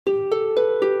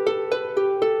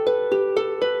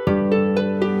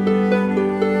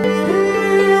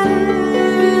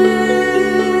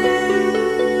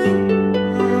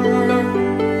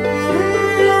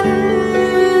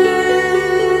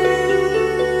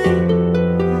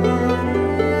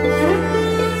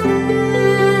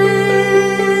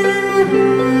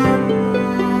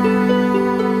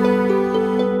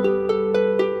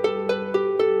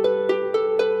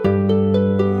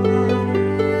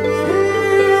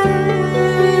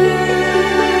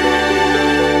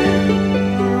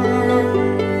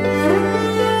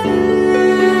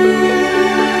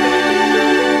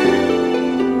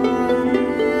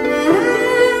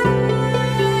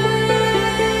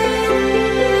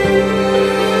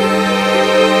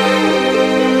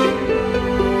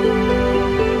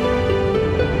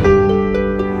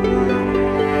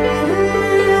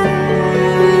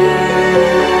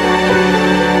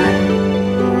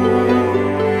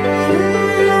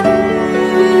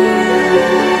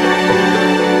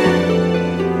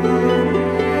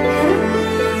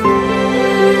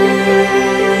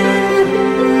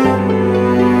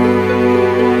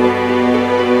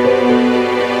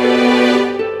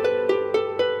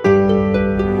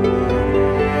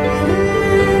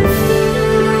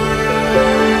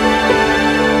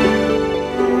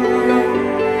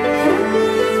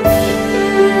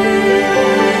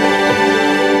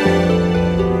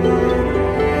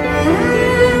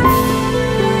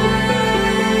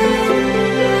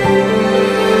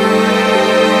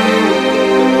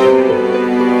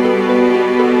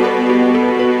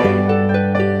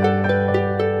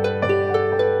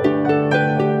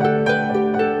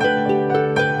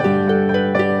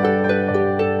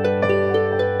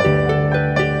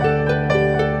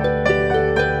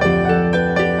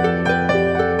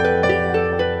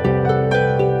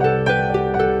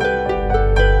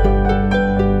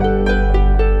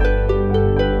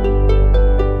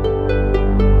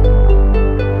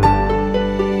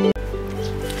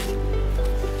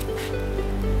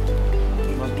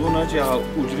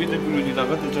اجري ته پیلو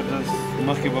دغه ته چې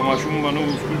مخکې به ماشوم به نو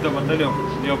سکول ته به تللی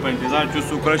یو په انتظار چې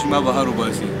څوک راشي ما بهر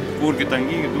وباسي کور کې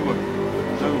تنګېږي دوه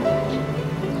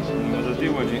نو د دې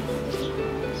وجې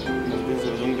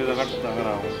زموږ دغه دغه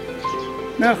راغلو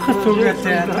نه ښه سهولت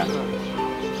دی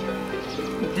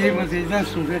دې مزیده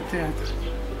سهولت دی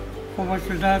خو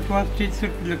چې دا دوه چې څه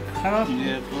لږ خراب دی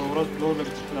ورځ تلو لږ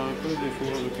دغه کړی دی څو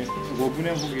ورځو کې غوږونه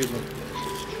هم خوږېدل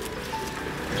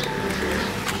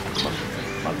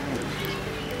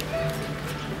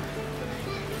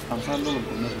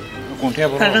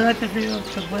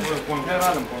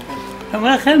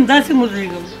همه خیلی داسې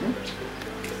موزیږم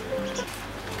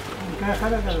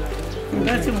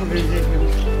داسې موزیږم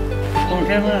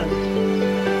کونټه نه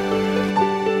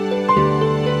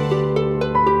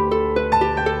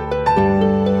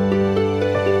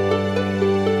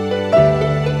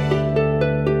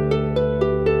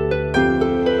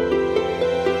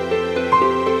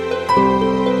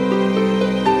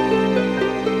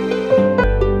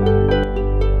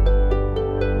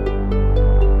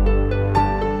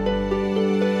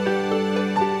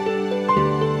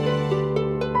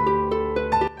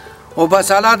او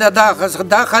بس الله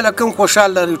دا خلک هم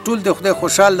خوشحال لري ټول د خدای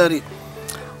خوشحال لري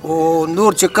او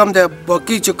نور چې کم دی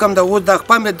باقي چې کم دی اوس د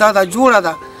خپه مې دا جوړه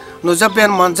ده نو زه بیا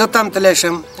لمانځه ته هم تللی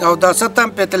شم او داسه ته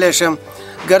هم پې تللی شم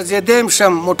ګرځېدی هم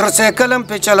شم موټر سایکل هم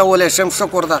پې چلولی شم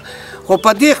شکر ده خو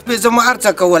په دې خپې زه ما هر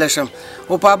څه کولی شم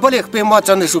او په بلې خپې ما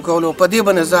څه نه شو کولی او په دې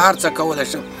باندې زه هر څه کولی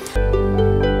شم